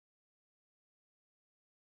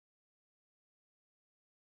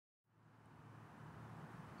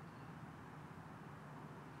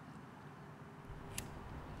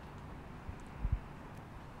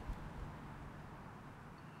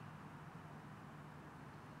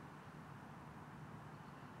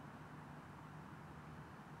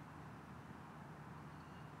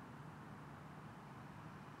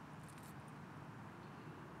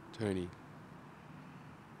Tony.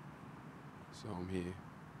 So I'm here.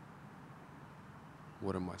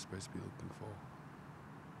 What am I supposed to be looking for?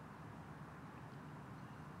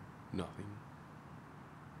 Nothing.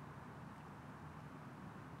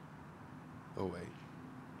 Oh wait.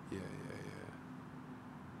 Yeah.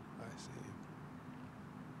 I see.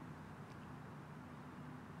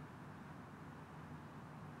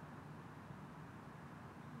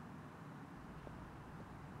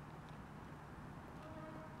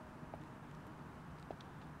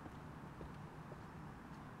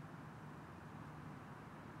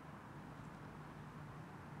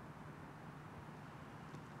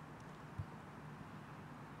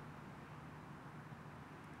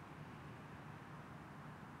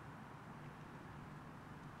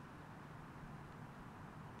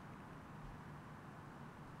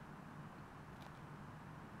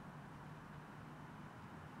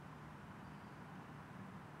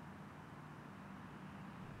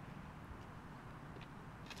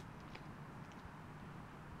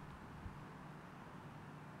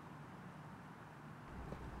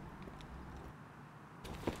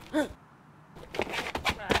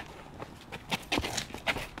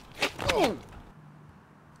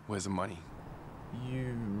 Where's the money?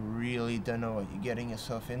 You really don't know what you're getting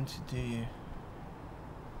yourself into, do you?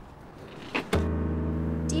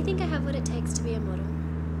 Do you think I have what it takes to be a model?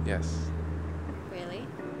 Yes. Really?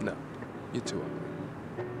 No. You're too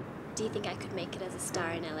ugly. Do you think I could make it as a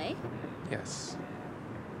star in LA? Yes.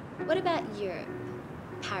 What about Europe?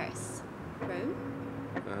 Paris? Rome?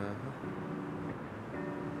 Uh-huh.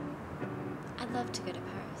 I'd love to go to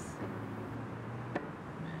Paris.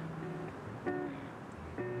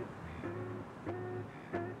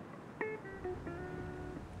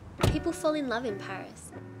 People fall in love in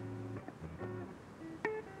Paris.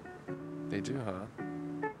 They do, huh?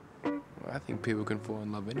 Well, I think people can fall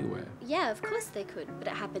in love anywhere. Yeah, of course they could, but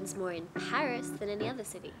it happens more in Paris than any other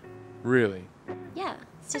city. Really? Yeah,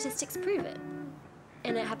 statistics prove it.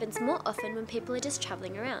 And it happens more often when people are just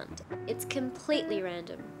traveling around. It's completely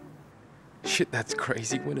random. Shit, that's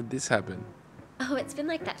crazy. When did this happen? Oh, it's been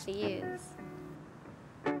like that for years.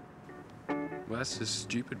 Well, that's just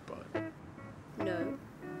stupid, bud. No,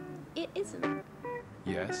 it isn't.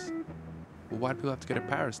 Yes? Well, why do people have to go to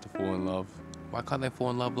Paris to fall in love? Why can't they fall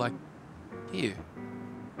in love like here?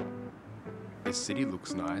 The city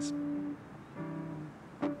looks nice,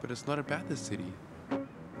 but it's not about the city.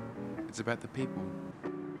 It's about the people.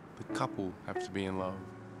 The couple have to be in love.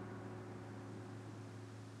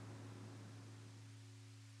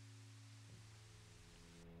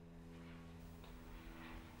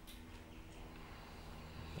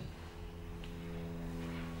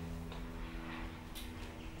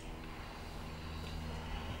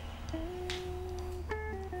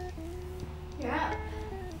 You're up.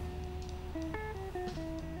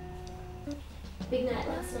 Big night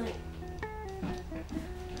last night.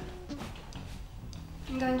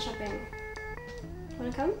 I'm going shopping.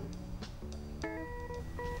 Wanna come?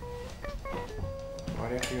 Why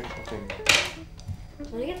do you have to go shopping?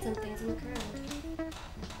 Wanna get some things and look around.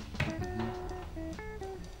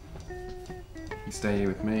 You stay here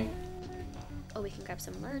with me. Or we can grab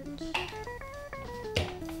some lunch.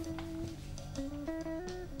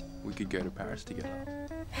 We could go to Paris together.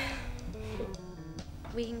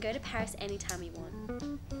 We can go to Paris anytime you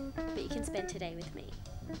want. But you can spend today with me.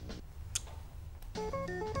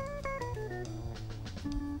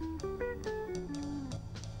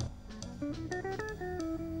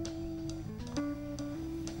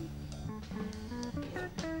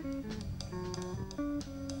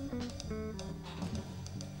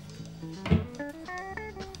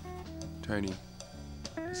 Tony,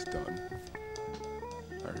 it's done.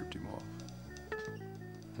 I ripped him off.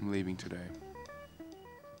 I'm leaving today.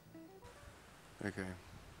 Okay,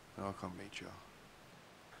 I'll come meet you.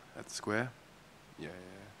 At the square? Yeah.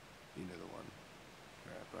 You know the one.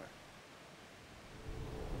 Alright, bye.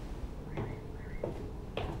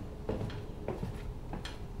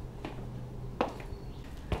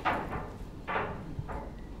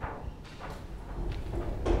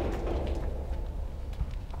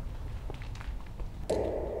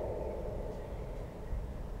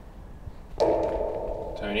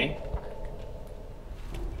 Tony?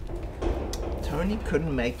 Tony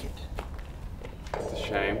couldn't make it. It's a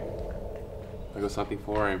shame. I got something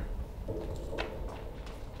for him.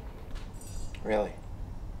 Really?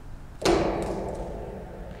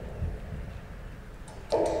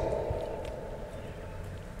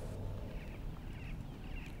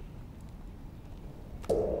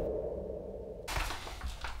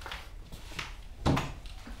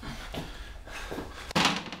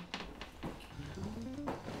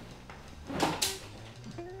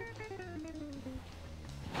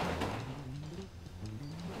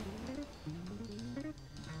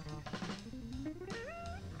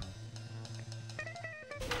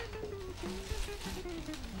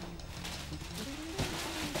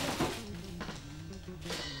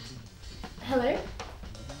 Hello?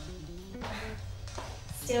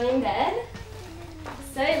 Still in bed?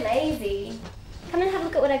 So lazy. Come and have a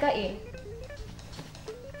look at what I got you.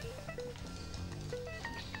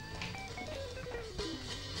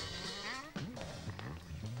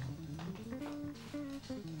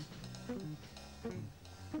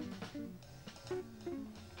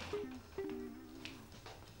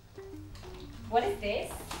 What is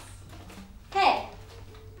this? Hey,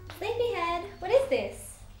 sleepyhead, what is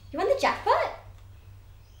this? You won the jackpot?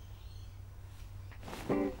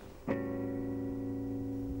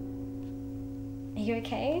 Are you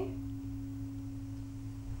okay?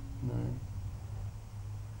 No.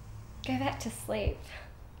 Go back to sleep.